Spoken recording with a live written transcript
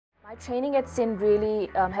My training at SYN really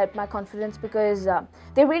helped my confidence because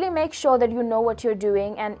they really make sure that you know what you're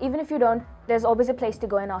doing, and even if you don't, there's always a place to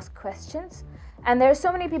go and ask questions. And there are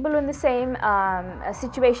so many people in the same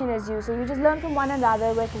situation as you, so you just learn from one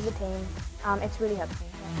another, work as a team. It's really helped me.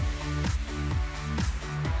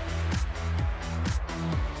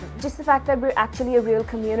 Just the fact that we're actually a real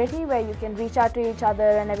community where you can reach out to each other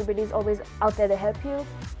and everybody's always out there to help you.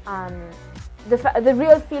 The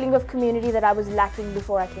real feeling of community that I was lacking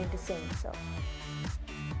before I came to SYN. So